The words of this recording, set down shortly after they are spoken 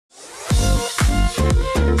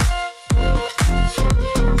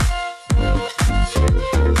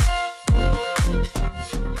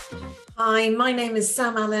Hi, my name is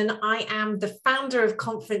Sam Allen. I am the founder of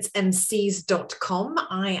conferencemcs.com.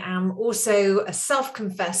 I am also a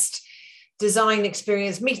self-confessed design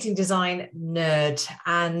experience, meeting design nerd,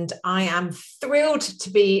 and I am thrilled to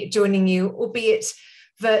be joining you, albeit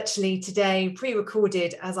virtually today,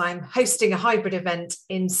 pre-recorded, as I'm hosting a hybrid event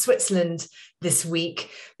in Switzerland this week.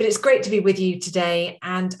 But it's great to be with you today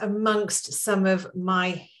and amongst some of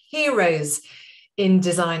my heroes in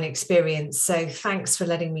design experience. So thanks for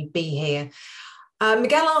letting me be here.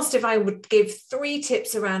 Miguel asked if I would give 3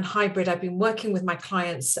 tips around hybrid. I've been working with my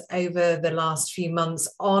clients over the last few months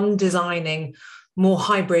on designing more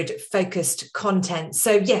hybrid focused content.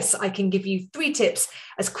 So yes, I can give you 3 tips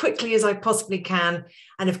as quickly as I possibly can.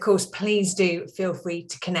 And of course, please do feel free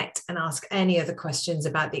to connect and ask any other questions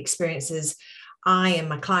about the experiences I and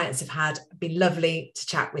my clients have had. It'd be lovely to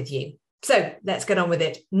chat with you. So let's get on with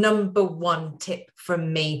it. Number 1 tip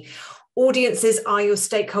from me. Audiences are your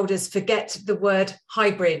stakeholders. Forget the word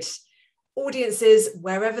hybrid. Audiences,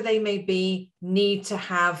 wherever they may be, need to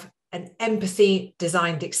have an empathy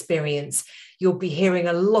designed experience. You'll be hearing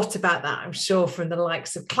a lot about that, I'm sure, from the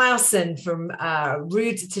likes of Klaus and from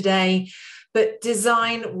Rude today. But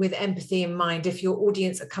design with empathy in mind. If your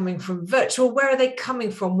audience are coming from virtual, where are they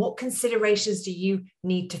coming from? What considerations do you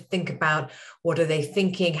need to think about? What are they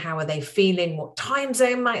thinking? How are they feeling? What time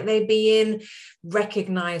zone might they be in?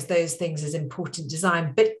 Recognize those things as important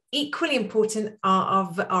design, but equally important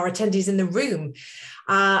are our attendees in the room.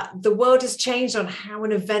 The world has changed on how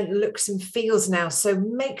an event looks and feels now. So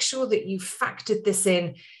make sure that you factored this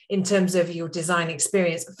in terms of your design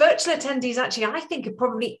experience. Virtual attendees, actually, I think are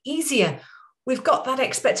probably easier. We've got that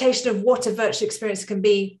expectation of what a virtual experience can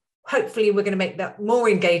be. Hopefully, we're going to make that more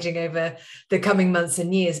engaging over the coming months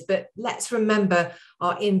and years. But let's remember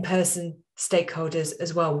our in-person stakeholders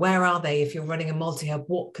as well. Where are they if you're running a multi-hub?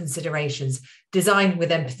 What considerations? Design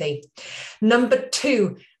with empathy. Number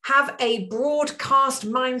 2, have a broadcast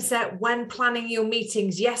mindset when planning your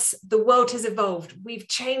meetings. Yes, the world has evolved. We've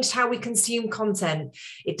changed how we consume content.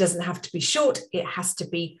 It doesn't have to be short. It has to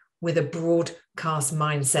be with a broadcast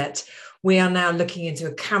mindset. We are now looking into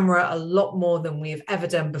a camera a lot more than we've ever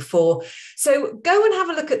done before. So go and have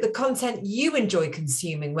a look at the content you enjoy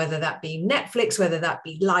consuming, whether that be Netflix, whether that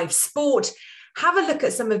be live sport. Have a look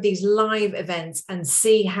at some of these live events and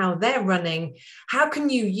see how they're running. How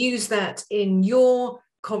can you use that in your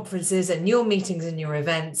conferences and your meetings and your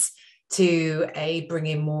events to A, bring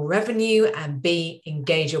in more revenue, and B,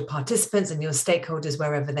 engage your participants and your stakeholders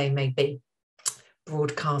wherever they may be.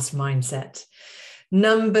 Broadcast mindset.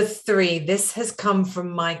 Number 3, this has come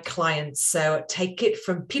from my clients. So take it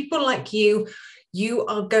from people like you. You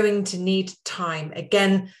are going to need time.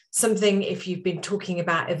 Again, something, if you've been talking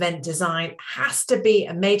about event design, has to be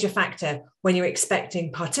a major factor when you're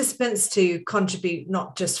expecting participants to contribute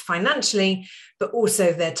not just financially, but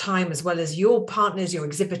also their time, as well as your partners, your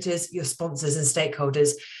exhibitors, your sponsors and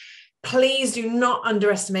stakeholders. Please do not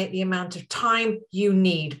underestimate the amount of time you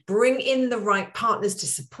need. Bring in the right partners to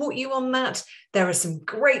support you on that. There are some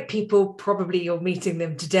great people, probably you're meeting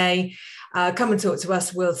them today. Come and talk to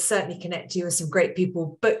us. We'll certainly connect you with some great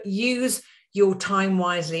people, but use your time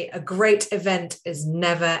wisely. A great event is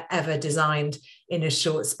never, ever designed in a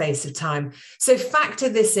short space of time. So factor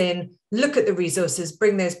this in, look at the resources,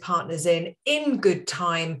 bring those partners in good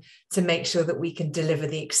time to make sure that we can deliver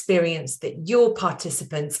the experience that your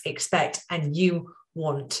participants expect and you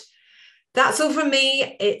want. That's all from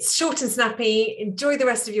me. It's short and snappy. Enjoy the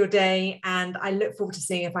rest of your day, and I look forward to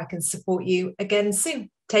seeing if I can support you again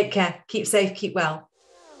soon. Take care. Keep safe. Keep well.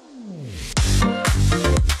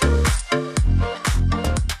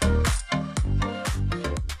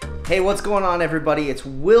 Hey, what's going on, everybody? It's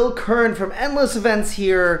Will Curran from Endless Events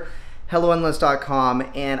here,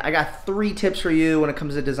 helloendless.com, and I got 3 tips for you when it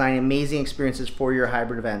comes to designing amazing experiences for your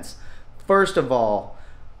hybrid events. First of all,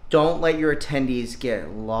 don't let your attendees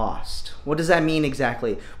get lost. What does that mean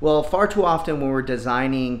exactly? Well, far too often when we're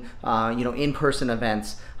designing, in-person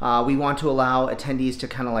events, we want to allow attendees to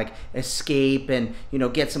kind of like escape and,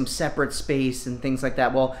 get some separate space and things like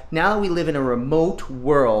that. Well, now that we live in a remote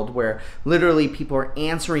world where literally people are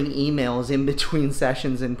answering emails in between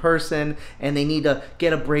sessions in person and they need to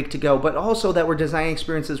get a break to go, but also that we're designing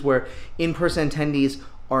experiences where in-person attendees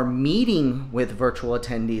are meeting with virtual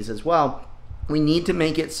attendees as well. We need to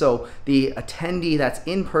make it so the attendee that's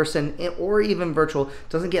in person or even virtual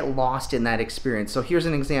doesn't get lost in that experience. So here's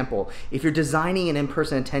an example. If you're designing an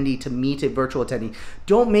in-person attendee to meet a virtual attendee,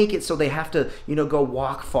 don't make it so they have to, go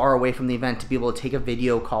walk far away from the event to be able to take a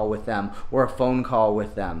video call with them or a phone call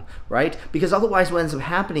with them, right? Because otherwise what ends up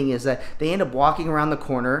happening is that they end up walking around the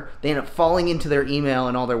corner, they end up falling into their email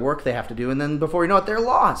and all their work they have to do, and then before you know it, they're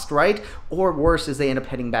lost, right? Or worse is they end up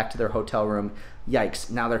heading back to their hotel room. Yikes,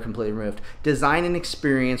 now they're completely removed. Design an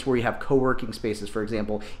experience where you have co-working spaces, for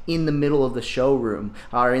example, in the middle of the showroom,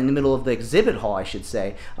 or in the middle of the exhibit hall, I should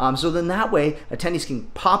say. So then that way, attendees can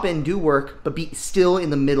pop in, do work, but be still in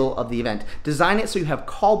the middle of the event. Design it so you have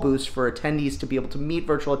call booths for attendees to be able to meet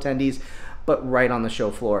virtual attendees, but right on the show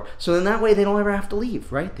floor. So then that way, they don't ever have to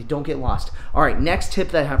leave, right? They don't get lost. All right, next tip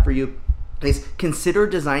that I have for you is consider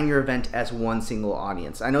designing your event as one single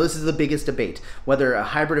audience. I know this is the biggest debate, whether a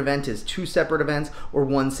hybrid event is 2 separate events or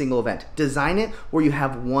one single event. Design it where you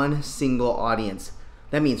have one single audience.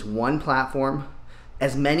 That means one platform,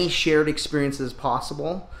 as many shared experiences as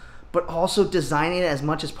possible, but also design it as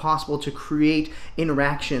much as possible to create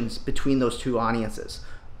interactions between those 2 audiences.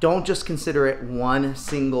 Don't just consider it one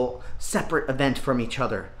single separate event from each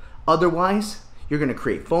other. Otherwise, you're going to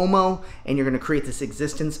create FOMO, and you're going to create this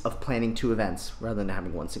existence of planning 2 events rather than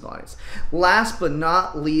having one single audience. Last but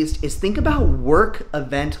not least is think about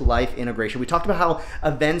work-event life integration. We talked about how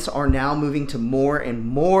events are now moving to more and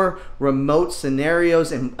more remote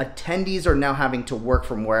scenarios, and attendees are now having to work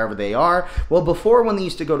from wherever they are. Well, before, when they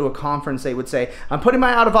used to go to a conference, they would say, I'm putting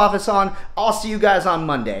my out of office on, I'll see you guys on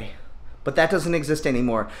Monday. But that doesn't exist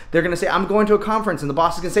anymore. They're going to say, I'm going to a conference, and the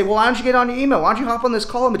boss is going to say, well, why don't you get on your email? Why don't you hop on this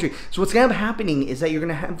call in between? So what's going to end up happening is that you're going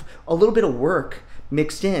to have a little bit of work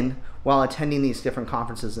mixed in while attending these different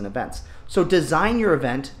conferences and events. So design your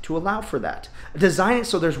event to allow for that. Design it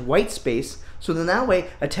so there's white space, so then that way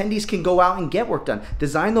attendees can go out and get work done.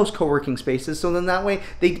 Design those co-working spaces so then that way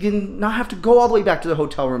they can not have to go all the way back to the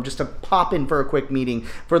hotel room just to pop in for a quick meeting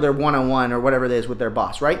for their one-on-one or whatever it is with their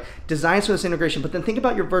boss, right? Design so this integration, but then think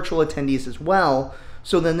about your virtual attendees as well,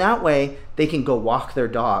 so then that way they can go walk their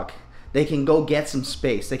dog. They can go get some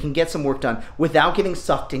space. They can get some work done without getting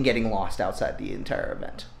sucked and getting lost outside the entire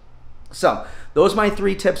event. So those are my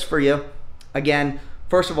 3 tips for you. Again,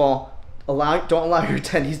 first of all, don't allow your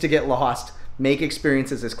attendees to get lost. Make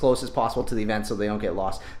experiences as close as possible to the event so they don't get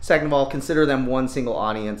lost. Second of all, consider them one single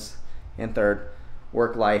audience. And third,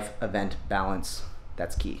 work-life event balance.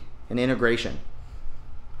 That's key. And integration.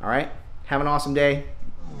 All right? Have an awesome day.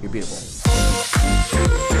 You're beautiful.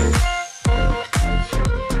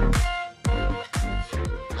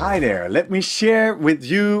 Hi there, let me share with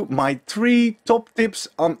you my 3 top tips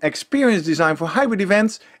on experience design for hybrid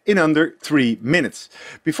events in under 3 minutes.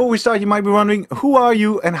 Before we start, you might be wondering, who are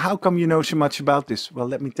you and how come you know so much about this? Well,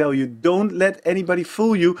 let me tell you, don't let anybody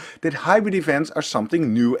fool you that hybrid events are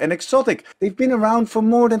something new and exotic. They've been around for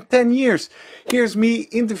more than 10 years. Here's me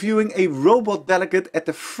interviewing a robot delegate at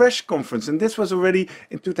the Fresh conference, and this was already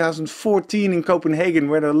in 2014 in Copenhagen,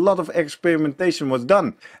 where a lot of experimentation was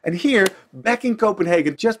done. And here, back in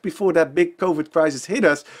Copenhagen, just before that big COVID crisis hit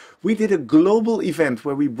us, we did a global event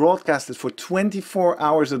where we broadcasted for 24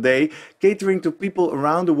 hours a day, catering to people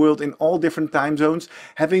around the world in all different time zones,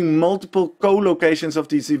 having multiple co-locations of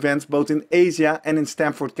these events, both in Asia and in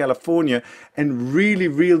Stanford, California, and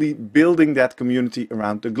really building that community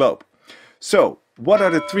around the globe. So, what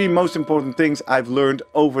are the 3 most important things I've learned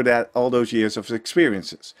over all those years of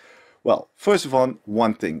experiences? Well, first of all,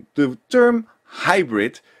 one thing. The term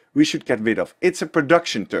hybrid we should get rid of. It's a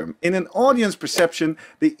production term. In an audience perception,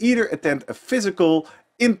 they either attend a physical,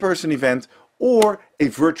 in-person event or a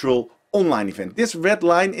virtual online event. This red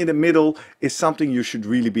line in the middle is something you should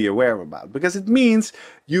really be aware about, because it means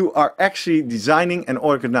you are actually designing and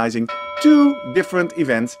organizing 2 different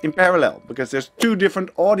events in parallel, because there's 2 different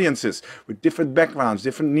audiences with different backgrounds,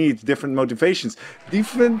 different needs, different motivations,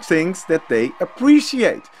 different things that they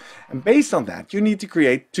appreciate. And based on that, you need to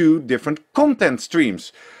create 2 different content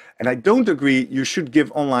streams. And I don't agree you should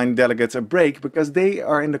give online delegates a break, because they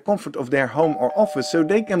are in the comfort of their home or office, so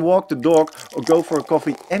they can walk the dog or go for a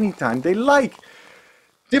coffee anytime they like.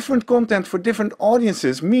 Different content for different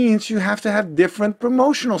audiences means you have to have different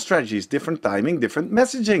promotional strategies, different timing, different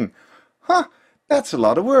messaging. That's a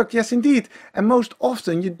lot of work, yes indeed. And most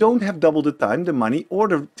often you don't have double the time, the money or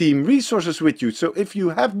the team resources with you. So if you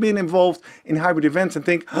have been involved in hybrid events and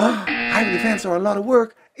think, hybrid events are a lot of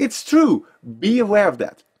work, it's true. Be aware of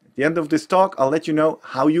that. At the end of this talk, I'll let you know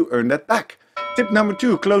how you earn that back. Tip number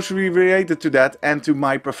 2, closely related to that and to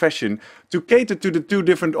my profession. To cater to the 2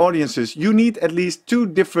 different audiences, you need at least 2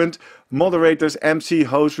 different moderators, MC,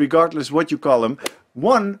 hosts, regardless what you call them,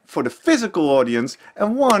 one for the physical audience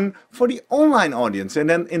and one for the online audience. And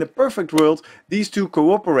then in a perfect world, these two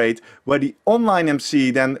cooperate, where the online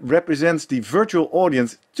MC then represents the virtual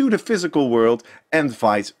audience to the physical world and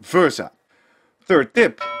vice versa. Third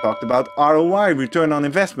tip, talked about ROI, return on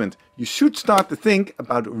investment. You should start to think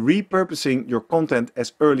about repurposing your content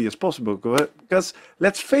as early as possible, because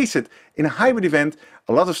let's face it, in a hybrid event,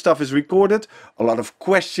 a lot of stuff is recorded, a lot of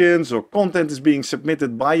questions or content is being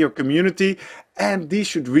submitted by your community, and these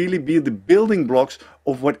should really be the building blocks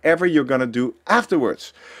of whatever you're going to do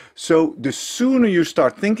afterwards. So the sooner you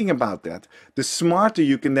start thinking about that, the smarter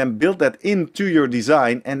you can then build that into your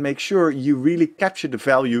design and make sure you really capture the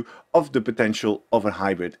value of the potential of a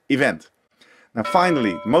hybrid event. Now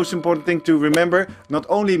finally, the most important thing to remember, not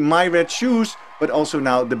only my red shoes, but also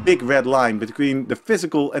now the big red line between the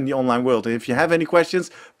physical and the online world. And if you have any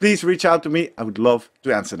questions, please reach out to me. I would love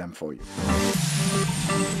to answer them for you.